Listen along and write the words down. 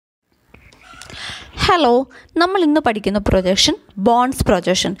Hello, നമ്മൾ ഇന്ന് പഠിക്കുന്ന പ്രൊജക്ഷൻ ബോൺസ്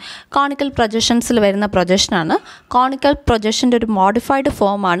പ്രൊജക്ഷൻ. കോണിക്കൽ പ്രൊജക്ഷൻസിൽ വരുന്ന പ്രൊജക്ഷനാണ്. കോണിക്കൽ പ്രൊജക്ഷൻ്റെ ഒരു മോഡിഫൈഡ്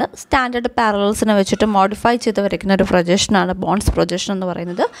ഫോമാണ്. സ്റ്റാൻഡേർഡ് പാരലൽസിനെ വെച്ചിട്ട് മോഡിഫൈ ചെയ്ത് വരയ്ക്കുന്ന ഒരു പ്രൊജക്ഷനാണ് ബോൺസ് പ്രൊജക്ഷൻ എന്ന്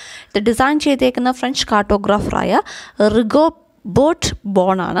പറയുന്നത്. ഇത് ഡിസൈൻ ചെയ്തേക്കുന്ന ഫ്രഞ്ച് കാർട്ടോഗ്രാഫറായ റിഗോബർട്ട്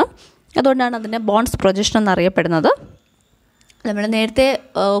ബോണാണ്. അതുകൊണ്ടാണ് അതിനെ ബോൺസ് പ്രൊജക്ഷൻ എന്നറിയപ്പെടുന്നത്. നമ്മൾ നേരത്തെ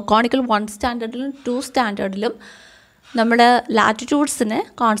കോണിക്കൽ 1 സ്റ്റാൻഡേർഡിലും 2 സ്റ്റാൻഡേർഡിലും നമ്മുടെ ലാറ്റിറ്റ്യൂഡ്സിനെ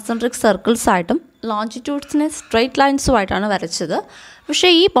കോൺസെൻട്രിക് സർക്കിൾസ് ആയിട്ടും ലോഞ്ചിറ്റ്യൂഡ്സിനെ സ്ട്രെയിറ്റ് ലൈൻസുമായിട്ടാണ് വരച്ചത്. പക്ഷേ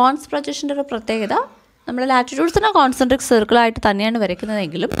ഈ ബോൺസ് പ്രൊജക്ഷൻ്റെ ഒരു പ്രത്യേകത, നമ്മൾ ലാറ്റിറ്റ്യൂഡ്സിനെ കോൺസെൻട്രിക് സർക്കിളായിട്ട് തന്നെയാണ്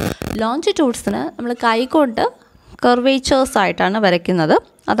വരയ്ക്കുന്നതെങ്കിലും ലോഞ്ചിറ്റ്യൂഡ്സിന് നമ്മൾ കൈകൊണ്ട് കർവേച്ചേഴ്സ് ആയിട്ടാണ് വരയ്ക്കുന്നത്.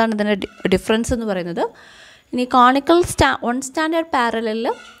 അതാണ് ഇതിൻ്റെ ഡിഫറൻസ് എന്ന് പറയുന്നത്. ഇനി കോണിക്കൽ 1 സ്റ്റാൻഡേർഡ് പാരലലിൽ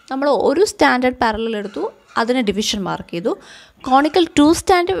നമ്മൾ ഒരു സ്റ്റാൻഡേർഡ് പാരലൽ എടുത്തു, അതിന് ഡിവിഷൻ മാർക്ക് ചെയ്തു. കോണിക്കൽ 2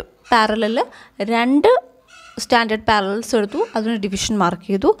 സ്റ്റാൻഡേർഡ് പാരലലിൽ 2 സ്റ്റാൻഡേർഡ് പാരലൽസ് എടുത്തു, അതിന് ഡിവിഷൻ മാർക്ക്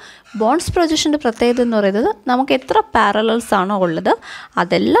ചെയ്തു. ബോൺസ് പ്രൊജക്ഷൻ്റെ പ്രത്യേകത എന്ന് പറയുന്നത്, നമുക്ക് എത്ര പാരലൽസ് ആണോ ഉള്ളത്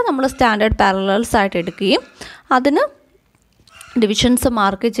അതെല്ലാം നമ്മൾ സ്റ്റാൻഡേർഡ് പാരലൽസ് ആയിട്ട് എടുക്കുകയും അതിന് ഡിവിഷൻസ്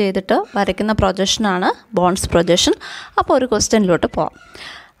മാർക്ക് ചെയ്തിട്ട് വരയ്ക്കുന്ന പ്രൊജക്ഷനാണ് ബോൺസ് പ്രൊജക്ഷൻ. അപ്പോൾ ഒരു ക്വസ്റ്റ്യനിലോട്ട് പോവാം.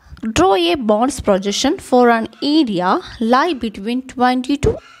 Draw A bones projection for an area lie between 20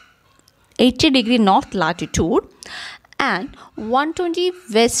 to 80 degree north latitude and 120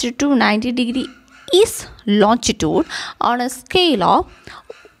 west to 90 degree east longitude on a scale of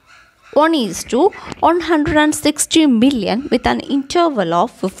 1:160 million with an interval of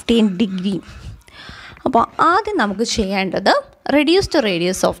 15 degree. അപ്പോൾ ആദ്യം നമുക്ക് ചെയ്യേണ്ടത് reduced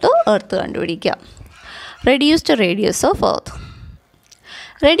radius of the earth കണ്ടുപിടിക്കുക. Reduced radius of earth.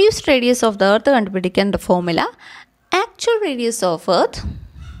 Reduced radius of the earth കണ്ടുപിടിക്കേണ്ട formula actual radius of earth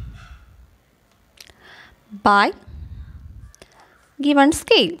by given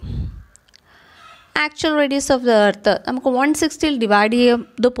scale. Actual radius of the earth നമുക്ക് 160 divide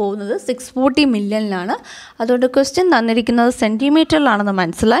ചെയ്ത് പോകുന്നത് 640 മില്യണിലാണ്. അതുകൊണ്ട് question തന്നിരിക്കുന്നത് സെൻറ്റിമീറ്ററിലാണെന്ന്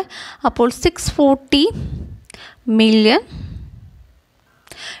മനസ്സിലായി. അപ്പോൾ 640 million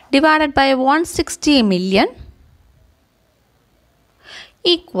divided by 160 million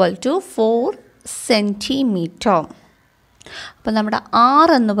equal to 4 centimetre. അപ്പോൾ നമ്മുടെ R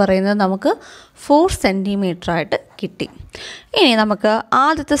എന്ന് പറയുന്നത് നമുക്ക് 4 സെൻറ്റിമീറ്റർ ആയിട്ട് കിട്ടി. ഇനി നമുക്ക്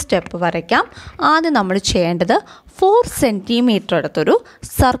ആദ്യത്തെ സ്റ്റെപ്പ് വരയ്ക്കാം. ആദ്യം നമ്മൾ ചെയ്യേണ്ടത് 4 സെൻറ്റിമീറ്റർ എടുത്തൊരു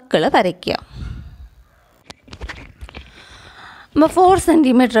സർക്കിൾ വരയ്ക്കുക. അപ്പോൾ 4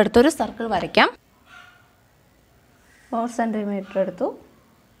 സെൻറ്റിമീറ്റർ എടുത്തൊരു സർക്കിൾ വരയ്ക്കാം. 4 സെൻറ്റിമീറ്റർ എടുത്തു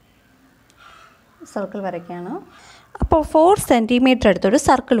സർക്കിൾ വരയ്ക്കുകയാണ്. അപ്പോൾ 4 സെൻറ്റിമീറ്റർ എടുത്തൊരു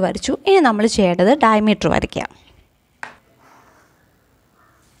സർക്കിൾ വരച്ചു. ഇനി നമ്മൾ ചെയ്യേണ്ടത് ഡയമീറ്റർ വരയ്ക്കാം.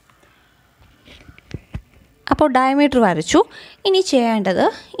 അപ്പോൾ ഡയമീറ്റർ വരച്ചു. ഇനി ചെയ്യേണ്ടത്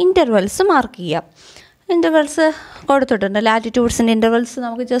ഇൻ്റർവെൽസ് മാർക്ക് ചെയ്യാം. ഇൻ്റർവെൽസ് കൊടുത്തിട്ടുണ്ട്. ലാറ്റിറ്റ്യൂഡ്സിൻ്റെ ഇൻ്റർവെൽസ്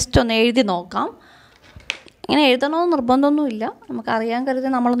നമുക്ക് ജസ്റ്റ് ഒന്ന് എഴുതി നോക്കാം. ഇങ്ങനെ എഴുതണമെന്ന് നിർബന്ധമൊന്നുമില്ല, നമുക്കറിയാൻ കരുതി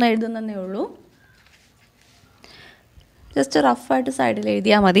നമ്മളൊന്ന് എഴുതുന്നതേ ഉള്ളൂ. ജസ്റ്റ് റഫായിട്ട് സൈഡിൽ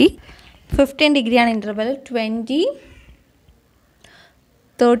എഴുതിയാൽ മതി. 15 ഡിഗ്രിയാണ് ഇൻ്റർവെൽ. 20,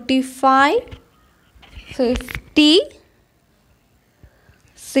 35, 50,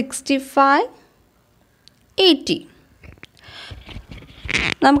 65, 80.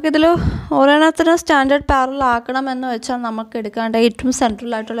 നമുക്കിതിൽ ഒരെണ്ണത്തിന് സ്റ്റാൻഡേർഡ് പാരലൽ ആക്കണമെന്ന് വെച്ചാൽ നമുക്ക് എടുക്കേണ്ട ഏറ്റവും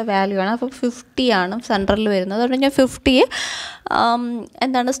സെൻട്രലായിട്ടുള്ള വാല്യൂ ആണ്. അപ്പോൾ 50 ആണ് സെൻട്രലിൽ വരുന്നത്. അതുകൊണ്ട് ഞാൻ 50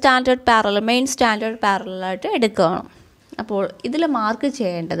 സ്റ്റാൻഡേർഡ് പാരലൽ, മെയിൻ സ്റ്റാൻഡേർഡ് പാരലായിട്ട് എടുക്കണം. അപ്പോൾ ഇതിൽ മാർക്ക്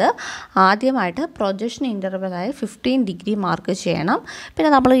ചെയ്യേണ്ടത് ആദ്യമായിട്ട് പ്രൊജക്ഷൻ ഇൻ്റർവെലായ 15 ഡിഗ്രി മാർക്ക് ചെയ്യണം. പിന്നെ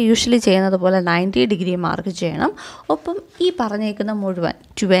നമ്മൾ യൂഷ്വലി ചെയ്യുന്നത് പോലെ 90 ഡിഗ്രി മാർക്ക് ചെയ്യണം. ഒപ്പം ഈ പറഞ്ഞേക്കുന്ന മുഴുവൻ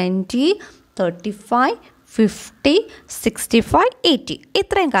 20, 35, 50, 65, 80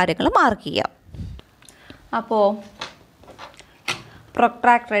 ഇത്രയും കാര്യങ്ങൾ മാർക്ക് ചെയ്യാം. അപ്പോൾ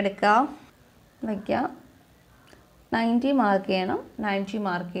പ്രൊട്രാക്ടർ എടുക്കുക, വയ്ക്കുക, 90 മാർക്ക് ചെയ്യണം. 90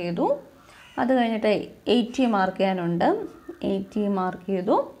 മാർക്ക് ചെയ്തു. അത് കഴിഞ്ഞിട്ട് 80 മാർക്ക് ചെയ്യാനുണ്ട്. 80 മാർക്ക്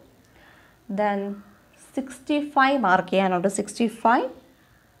ചെയ്തു. ദെൻ 65 മാർക്ക് ചെയ്യാനുണ്ട്. 65.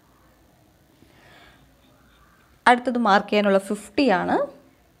 അടുത്തത് മാർക്ക് ചെയ്യാനുള്ള 50 ആണ്.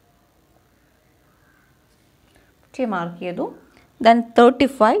 50 മാർക്ക് ചെയ്തു. ദെൻ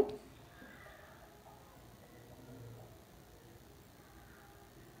 35.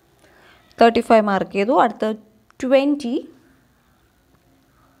 35 മാർക്ക് ചെയ്തു. അടുത്ത 20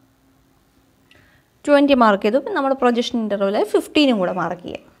 മാർക്ക് ചെയ്തു. പിന്നെ നമ്മുടെ പ്രൊജക്ഷൻ ഇൻ്റർവെൽ 15 കൂടെ മാർക്ക്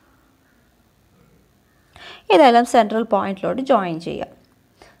ചെയ്യാം. ഇതെല്ലാം സെൻട്രൽ പോയിൻറ്റിലോട്ട് ജോയിൻ ചെയ്യാം.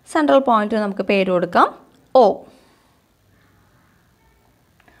 സെൻട്രൽ പോയിൻറ്റ് നമുക്ക് പേര് കൊടുക്കാം O.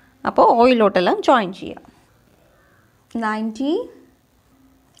 അപ്പോൾ ഓയിലോട്ടെല്ലാം ജോയിൻ ചെയ്യാം. 90,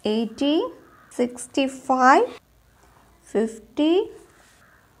 80, 65, 50,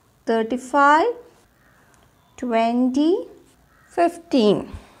 35, 20, 15.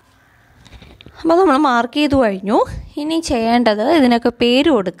 അപ്പോൾ നമ്മൾ മാർക്ക് ചെയ്ത് കഴിഞ്ഞു. ഇനി ചെയ്യേണ്ടത് ഇതിനൊക്കെ പേര്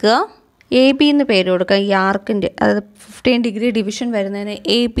കൊടുക്കുക. എ ബി എന്ന് പേര് കൊടുക്കുക. ഈ ആർക്കിൻ്റെ, അതായത് 15 ഡിഗ്രി ഡിവിഷൻ വരുന്നതിന്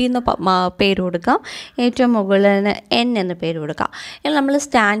എ ബി എന്ന് പേര് കൊടുക്കാം. ഏറ്റവും മുകളിന് എൻ എന്ന് പേര് കൊടുക്കാം. ഇനി നമ്മൾ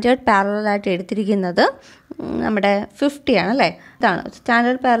സ്റ്റാൻഡേർഡ് പാരലലായിട്ട് എടുത്തിരിക്കുന്നത് നമ്മുടെ 50 ആണ് അല്ലേ. ഇതാണ്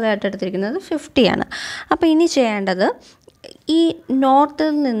സ്റ്റാൻഡേർഡ് പാരലലായിട്ട് എടുത്തിരിക്കുന്നത് 50 ആണ്. അപ്പോൾ ഇനി ചെയ്യേണ്ടത് ഈ നോർത്തിൽ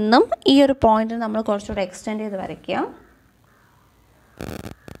നിന്നും ഈ ഒരു പോയിന്റ് നമ്മൾ കുറച്ചുകൂടെ എക്സ്റ്റെൻഡ് ചെയ്ത് വരയ്ക്കുക.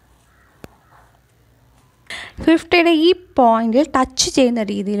 50യുടെ ഈ പോയിന്റിൽ ടച്ച് ചെയ്യുന്ന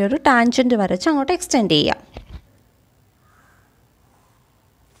രീതിയിലൊരു ടാൻജൻറ്റ് വരച്ച് അങ്ങോട്ട് എക്സ്റ്റെൻഡ് ചെയ്യാം.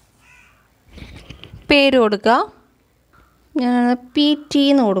 പേര് കൊടുക്കുക. ഞാൻ PT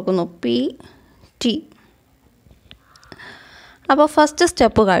എന്ന് കൊടുക്കുന്നു. PT. അപ്പോൾ ഫസ്റ്റ്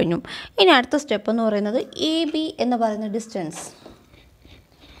സ്റ്റെപ്പ് കഴിഞ്ഞു. ഇനി അടുത്ത സ്റ്റെപ്പ് എന്ന് പറയുന്നത് AB എന്ന് പറയുന്ന ഡിസ്റ്റൻസ്.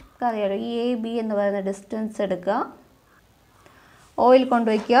 അറിയാലോ, ഈ AB എന്ന് പറയുന്ന ഡിസ്റ്റൻസ് എടുക്കുക. ഓയിൽ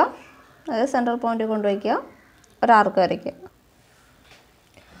കൊണ്ടുവയ്ക്കുക, അതായത് സെൻട്രൽ പോയിന്റ് കൊണ്ടുവയ്ക്കുക, ഒരാർക്ക് വരയ്ക്കുക.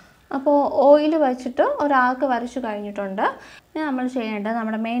 അപ്പോൾ ഓയിൽ വെച്ചിട്ട് ഒരാൾക്ക് വരച്ചു കഴിഞ്ഞിട്ടുണ്ട്. ഇനി നമ്മൾ ചെയ്യേണ്ടത്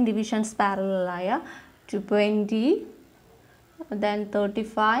നമ്മുടെ main divisions പാരലലായ 20, then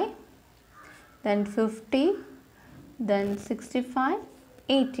 35, then 50, then 65,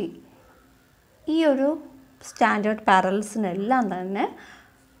 80. ഈ ഒരു സ്റ്റാൻഡേർഡ് പാരലൽസിനെല്ലാം തന്നെ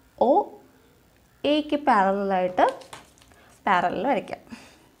എക്ക് പാരലായിട്ട് പാരലൽ വരയ്ക്കാം.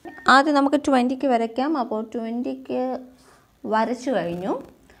 ആദ്യം നമുക്ക് 20ക്ക് വരയ്ക്കാം. അപ്പോൾ 20ക്ക് വരച്ചു കഴിഞ്ഞു.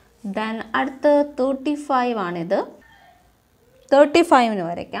 ദെൻ അടുത്ത 35 ആണിത്. 35ന്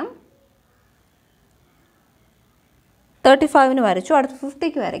വരയ്ക്കാം. 35ന് വരച്ചു. അടുത്ത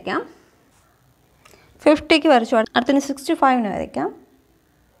 50ക്ക് വരയ്ക്കാം. 50ക്ക് വരച്ചു. അടുത്തിന് 65ന് വരയ്ക്കാം.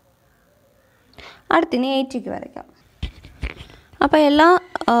 അടുത്തിന് 80ക്ക് വരയ്ക്കാം. അപ്പോൾ എല്ലാ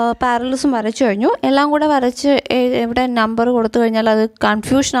പാരലൽസും വരച്ചു കഴിഞ്ഞു. എല്ലാം കൂടെ വരച്ച് ഇവിടെ നമ്പർ കൊടുത്തു കഴിഞ്ഞാൽ അത്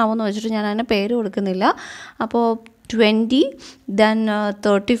കൺഫ്യൂഷൻ ആവുമെന്ന് വെച്ചിട്ട് ഞാൻ അതിന് പേര് കൊടുക്കുന്നില്ല. അപ്പോൾ 20, then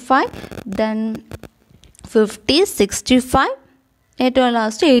 35, then 50, 65, ഏറ്റവും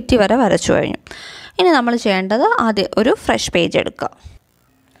ലാസ്റ്റ് 80 വരെ വരച്ചു കഴിഞ്ഞു. ഇനി നമ്മൾ ചെയ്യേണ്ടത് ആദ്യം ഒരു ഫ്രഷ് പേജ് എടുക്കുക.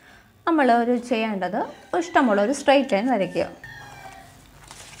 നമ്മൾ ചെയ്യേണ്ടത് ഇഷ്ടമുള്ള ഒരു സ്ട്രെയിറ്റ് ലൈൻ വരയ്ക്കുക.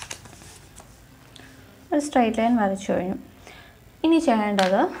 ഒരു സ്ട്രെയിറ്റ് ലൈൻ വരച്ചു കഴിഞ്ഞു. ഇനി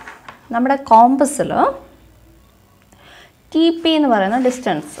ചെയ്യേണ്ടത് നമ്മുടെ കോമ്പസിൽ TP എന്ന് പറയുന്ന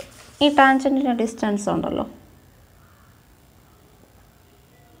ഡിസ്റ്റൻസ്, ഈ ടാൻജൻറ്റിൻ്റെ ഡിസ്റ്റൻസ് ഉണ്ടല്ലോ,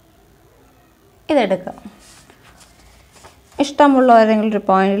 ഇതെടുക്കുക. ഇഷ്ടമുള്ള ഏതെങ്കിലും ഒരു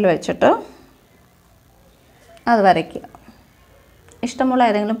പോയിന്റിൽ വെച്ചിട്ട് അത് വരയ്ക്കുക. ഇഷ്ടമുള്ള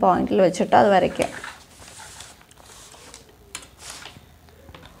ഏതെങ്കിലും പോയിന്റിൽ വെച്ചിട്ട് അത് വരയ്ക്കുക.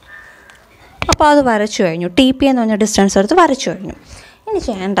 അപ്പോൾ അത് വരച്ചു കഴിഞ്ഞു. TP എന്ന് പറഞ്ഞ ഡിസ്റ്റൻസ് എടുത്ത് വരച്ചു കഴിഞ്ഞു. ഇനി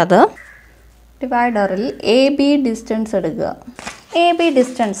ചെയ്യേണ്ടത് ഡിവൈഡറിൽ AB ഡിസ്റ്റൻസ് എടുക്കുക. AB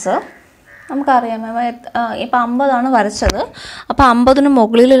ഡിസ്റ്റൻസ് നമുക്കറിയാം, ഇപ്പോൾ 50 വരച്ചത്. അപ്പോൾ 50ന്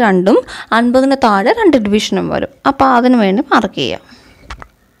മുകളിൽ 2ഉം 50ന് താഴെ 2 ഡിവിഷനും വരും. അപ്പോൾ അതിന് വേണ്ടി മാർക്ക് ചെയ്യാം.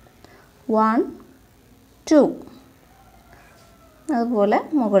 1, 2, അതുപോലെ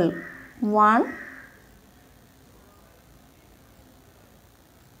മുകളിൽ 1,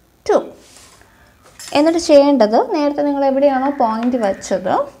 2. എന്നിട്ട് ചെയ്യേണ്ടത്, നേരത്തെ നിങ്ങൾ എവിടെയാണോ പോയിന്റ്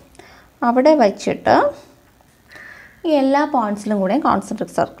വെച്ചത് അവിടെ വച്ചിട്ട് ഈ എല്ലാ പോയിന്റ്സിലും കൂടെ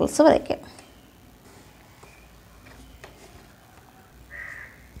കോൺസെൻട്രിക് സർക്കിൾസ് വരയ്ക്കുക.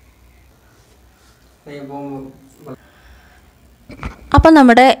 അപ്പം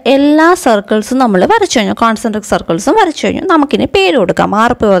നമ്മുടെ എല്ലാ സർക്കിൾസും നമ്മൾ വരച്ചു കഴിഞ്ഞു. കോൺസെൻട്രിക് സർക്കിൾസും വരച്ചു കഴിഞ്ഞു. നമുക്കിനി പേര് കൊടുക്കാം.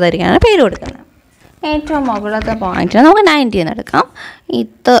 മാർക്ക് പോകാതിരിക്കാനാണ് പേര് കൊടുക്കുന്നത്. ഏറ്റവും മുകളിലത്തെ പോയിന്റിന് നമുക്ക് 90 എന്ന് എടുക്കാം.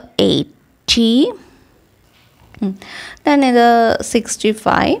 ഇത് 80, ദെൻ ഇത്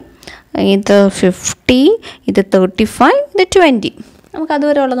 65, ഇത് 50, ഇത് 35, ഇത് 20. നമുക്ക്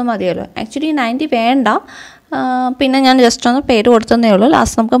അതുവരെ ഉള്ളത് മതിയല്ലോ. ആക്ച്വലി 90 വേണ്ട, പിന്നെ ഞാൻ ജസ്റ്റ് ഒന്ന് പേര് കൊടുത്തതേ ഉള്ളൂ.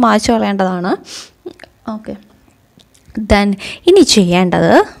 ലാസ്റ്റ് നമുക്ക് മായ്ച്ച് കളയേണ്ടതാണ്. ഓക്കെ, ദെൻ ഇനി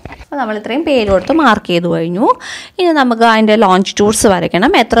ചെയ്യേണ്ടത്, അപ്പോൾ നമ്മൾ ഇത്രയും പേര് കൊടുത്ത് മാർക്ക് ചെയ്ത് കഴിഞ്ഞു. ഇനി നമുക്ക് അതിൻ്റെ ലോഞ്ചിറ്റ്യൂഡ്സ്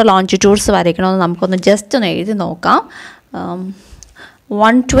വരയ്ക്കണം. എത്ര ലോഞ്ചിറ്റ്യൂഡ്സ് വരയ്ക്കണമെന്ന് നമുക്കൊന്ന് ജസ്റ്റ് ഒന്ന് എഴുതി നോക്കാം.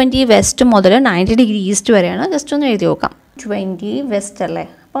 120 വെസ്റ്റ് മുതൽ 90 ഡിഗ്രി ഈസ്റ്റ് വരെയാണ്. ജസ്റ്റ് ഒന്ന് എഴുതി നോക്കാം. 20 വെസ്റ്റ് അല്ലേ.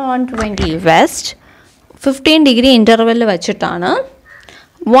 അപ്പോൾ 120 വെസ്റ്റ് 15 ഡിഗ്രി ഇൻ്റർവെല്ലിൽ വെച്ചിട്ടാണ്.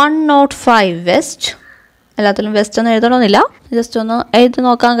 105 വെസ്റ്റ്, എല്ലാത്തിലും വെസ്റ്റ് ഒന്നും എഴുതണമെന്നില്ല, ജസ്റ്റ് ഒന്ന് എഴുതി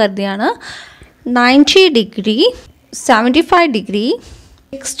നോക്കാൻ കരുതിയാണ്. 90 degree, 75 degree,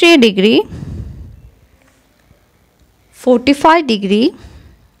 60 degree, 45 degree,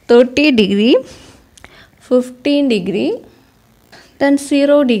 30 degree, 15 degree, then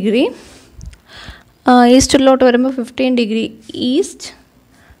 0 degree. ഈസ്റ്റിലോട്ട് വരുമ്പോൾ 15 degree east,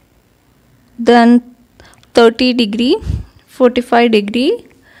 then 30 degree, 45 degree,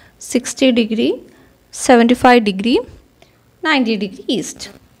 60 degree, 75 degree, 90 degree east.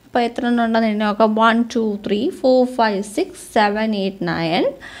 അപ്പോൾ എത്ര എണ്ണം ഉണ്ടെന്ന് എണ്ണി നോക്കാം. 1 2 3 4 5 6 7 8 9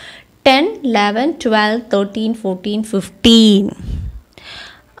 10 11 12 13 14 15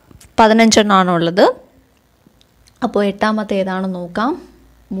 15 ഉള്ളത്. അപ്പോൾ എട്ടാമത്തെ ഏതാണെന്ന് നോക്കാം.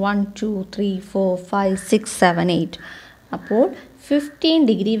 1 2 3 4 5 6 7 8. അപ്പോൾ 15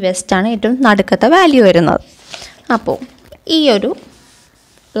 ഡിഗ്രി വെസ്റ്റാണ് ഏറ്റവും നടുക്കത്തെ വാല്യൂ വരുന്നത്. അപ്പോൾ ഈ ഒരു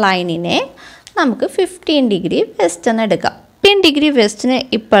ലൈനിനെ നമുക്ക് 15 ഡിഗ്രി വെസ്റ്റ് എന്ന് എടുക്കാം. 15 ഡിഗ്രി വെസ്റ്റിന്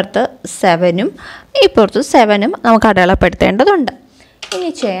ഇപ്പുറത്ത് 7ഉം ഇപ്പുറത്ത് 7ഉം നമുക്ക് അടയാളപ്പെടുത്തേണ്ടതുണ്ട്. ഇനി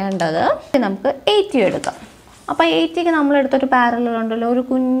ചെയ്യേണ്ടത് നമുക്ക് 80 എടുക്കാം. അപ്പോൾ 80ക്ക് നമ്മളെടുത്തൊരു പാരലൽ ഉണ്ടല്ലോ, ഒരു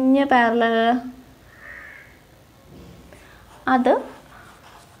കുഞ്ഞ് പാരലൽ, അത്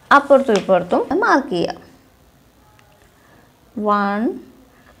അപ്പുറത്തും ഇപ്പുറത്തും മാർക്ക് ചെയ്യാം. 1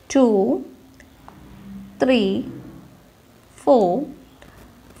 2 3 4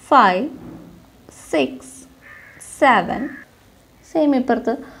 5 6 7. സെയിം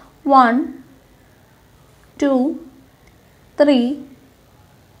ഇപ്പുറത്ത് 1 2 3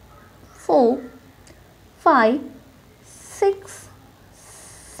 4 5 6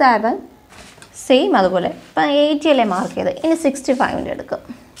 7. സെയിം അതുപോലെ. ഇപ്പം 80 അല്ലേ മാർക്ക് ചെയ്ത്. ഇനി 65 എടുക്കും.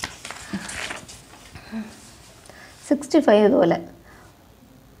 65 ഇതുപോലെ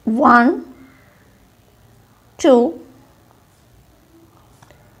 1 2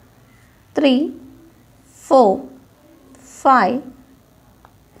 3 4 5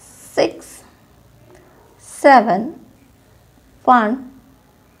 6 7 1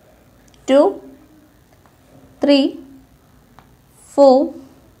 2 3 4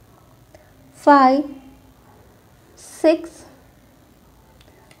 5 6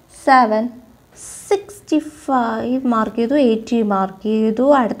 7 65 മാർക്ക് ചെയ്തു. 80 മാർക്ക് ചെയ്തു.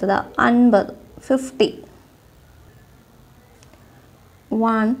 അടുത്തത് 50 50.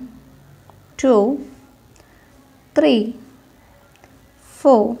 1 2 3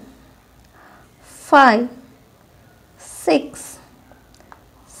 4 5 6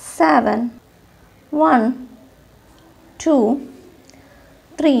 7 1 2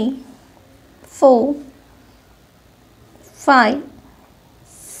 3 4 5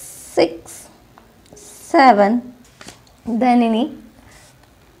 6 7. then ini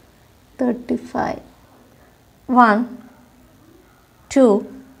 35. 1 2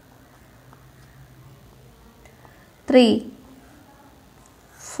 3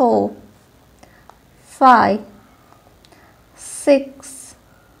 4 5 6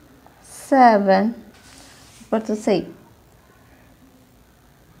 7. what to say?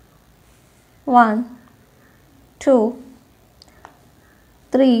 1 2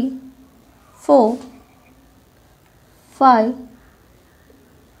 3 4 5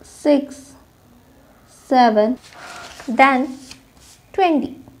 6 7. then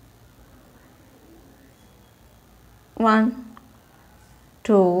 20. 1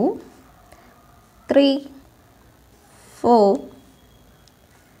 2 3 4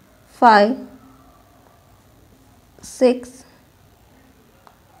 5 6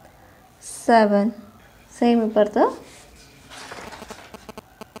 7. Same ഇപ്പുറത്ത്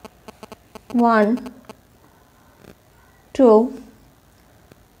 1 2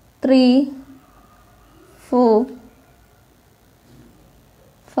 3 4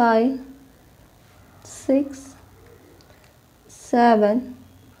 5 6 7.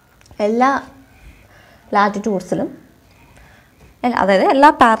 എല്ലാ ലാറ്റിറ്റ്യൂഡ്സിലും അതായത് എല്ലാ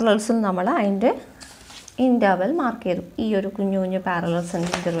പാരലൽസിലും നമ്മൾ അതിൻ്റെ ഇൻ്റർവൽ മാർക്ക് ചെയ്തു. ഈ ഒരു കുഞ്ഞു കുഞ്ഞു പാരലൽസിൻ്റെ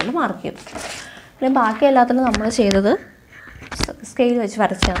ഇൻ്റർവൽ മാർക്ക് ചെയ്തു. പിന്നെ ബാക്കി എല്ലാത്തിലും നമ്മൾ ചെയ്തത് സ്കെയിൽ വെച്ച്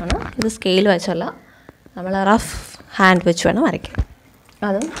വരച്ചതാണ്. ഇത് സ്കെയിൽ വെച്ചല്ല, നമ്മൾ റഫ് ഹാൻഡ് വെച്ച് വേണം വരയ്ക്കാൻ.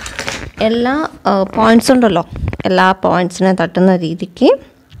 അതും എല്ലാ പോയിൻറ്റ്സ് ഉണ്ടല്ലോ, എല്ലാ പോയിൻറ്റ്സിനെ തട്ടുന്ന രീതിക്ക്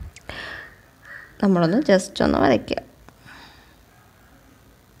നമ്മളൊന്ന് ജസ്റ്റ് ഒന്ന് വരയ്ക്കുക.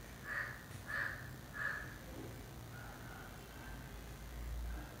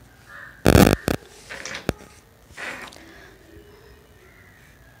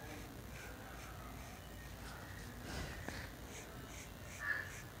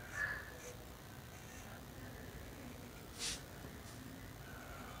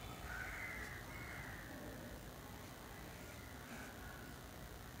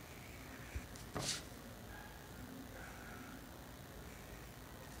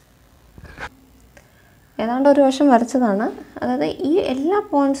 ഏതാണ്ട് ഒരു വശം വരച്ചതാണ്. അതായത് ഈ എല്ലാ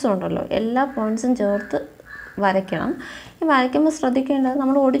പോയിൻറ്റ്സും ഉണ്ടല്ലോ, എല്ലാ പോയിൻറ്റ്സും ചേർത്ത് വരയ്ക്കണം. ഈ വരയ്ക്കുമ്പോൾ ശ്രദ്ധിക്കേണ്ടത്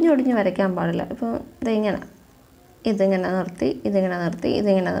നമ്മൾ ഒടിഞ്ഞൊടിഞ്ഞ് വരയ്ക്കാൻ പാടില്ല. ഇപ്പോൾ ഇതിങ്ങനെ നിർത്തി ഇതിങ്ങനെ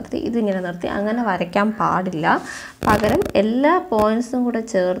നിർത്തി അങ്ങനെ വരയ്ക്കാൻ പാടില്ല. പകരം എല്ലാ പോയിൻറ്റ്സും കൂടെ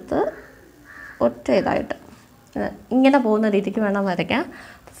ചേർത്ത് ഒറ്റ ഇതായിട്ട് ഇങ്ങനെ പോകുന്ന രീതിക്ക് വേണം വരയ്ക്കാൻ.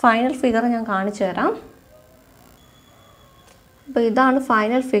 ഫൈനൽ ഫിഗർ ഞാൻ കാണിച്ചു തരാം. അപ്പോൾ ഇതാണ്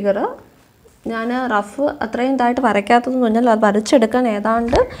ഫൈനൽ ഫിഗർ. ഞാൻ റഫ് അത്രയും ഇതായിട്ട് വരയ്ക്കാത്തതെന്ന് പറഞ്ഞാൽ അത് വരച്ചെടുക്കാൻ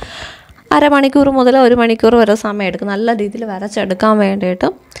ഏതാണ്ട് അരമണിക്കൂർ മുതൽ 1 മണിക്കൂർ വരെ സമയം എടുക്കും നല്ല രീതിയിൽ വരച്ചെടുക്കാൻ വേണ്ടിയിട്ട്.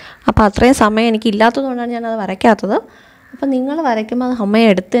 അപ്പോൾ അത്രയും സമയം എനിക്ക് ഇല്ലാത്തതുകൊണ്ടാണ് ഞാനത് വരയ്ക്കാത്തത്. അപ്പോൾ നിങ്ങൾ വരയ്ക്കുമ്പോൾ അത് സമയം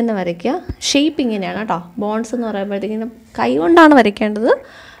എടുത്ത് തന്നെ വരയ്ക്കുക. ഷേപ്പ് ഇങ്ങനെയാണ് കേട്ടോ. ബോൺസ് എന്ന് പറയുമ്പോഴത്തേക്കിനും കൈ കൊണ്ടാണ് വരയ്ക്കേണ്ടത്.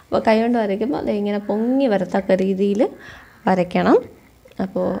 അപ്പോൾ കൈ കൊണ്ട് വരയ്ക്കുമ്പോൾ അത് ഇങ്ങനെ പൊങ്ങി വരത്തക്ക രീതിയിൽ വരയ്ക്കണം.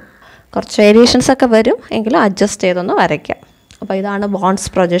 അപ്പോൾ കുറച്ച് വേരിയേഷൻസൊക്കെ വരും, എങ്കിലും അഡ്ജസ്റ്റ് ചെയ്തൊന്ന് വരയ്ക്കാം. അപ്പോൾ ഇതാണ് ബോൺസ്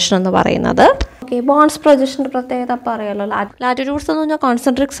പ്രൊജക്ഷൻ എന്ന് പറയുന്നത്. ഓക്കെ, ബോൺസ് പ്രൊജക്ഷൻ്റെ പ്രത്യേകത അപ്പോൾ അറിയാമല്ലോ. ലാറ്റിറ്റ്യൂഡ്സ് എന്ന് പറഞ്ഞാൽ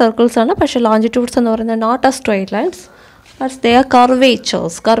കോൺസെൻട്രിക് സർക്കിൾസ് ആണ്. പക്ഷേ ലോഞ്ചിറ്റ്യൂഡ്സ് എന്ന് പറയുന്നത് not A straight lines, but they are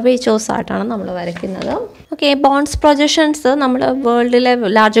കർവേച്ചേഴ്സ് ആയിട്ടാണ് നമ്മൾ വരയ്ക്കുന്നത്. ഓക്കെ, ബോൺസ് പ്രൊജക്ഷൻസ് നമ്മൾ വേൾഡിലെ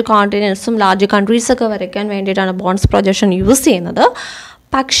ലാർജ് കോണ്ടിനെൻസും ലാർജ് കൺട്രീസൊക്കെ വരയ്ക്കാൻ വേണ്ടിയിട്ടാണ് ബോൺസ് പ്രൊജക്ഷൻ യൂസ് ചെയ്യുന്നത്.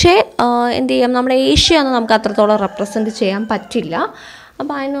 പക്ഷേ എന്ത് ചെയ്യാം, നമ്മുടെ ഏഷ്യ ഒന്നും നമുക്ക് അത്രത്തോളം റെപ്രസെൻറ്റ് ചെയ്യാൻ പറ്റില്ല.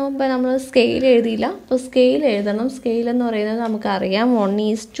 അപ്പോൾ അതിന് മുമ്പ് നമ്മൾ സ്കെയിൽ എഴുതിയില്ല. അപ്പോൾ സ്കെയിൽ എഴുതണം. സ്കെയിൽ എന്ന് പറയുന്നത് നമുക്കറിയാം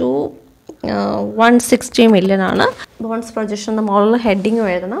 1:160 million ആണ്. ബോൺസ് പ്രൊജക്ഷൻ മുകളിൽ ഹെഡിങ്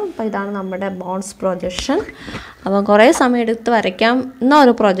എഴുതണം. അപ്പോൾ ഇതാണ് നമ്മുടെ ബോൺസ് പ്രൊജക്ഷൻ. അപ്പോൾ കുറേ സമയം എടുത്ത് വരയ്ക്കാം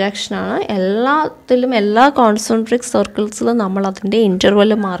എന്നൊരു പ്രൊജക്ഷനാണ്. എല്ലാത്തിലും എല്ലാ കോൺസെൻട്രിക് സർക്കിൾസിലും നമ്മൾ അതിൻ്റെ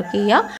ഇൻ്റർവെൽ മാർക്ക് ചെയ്യുക.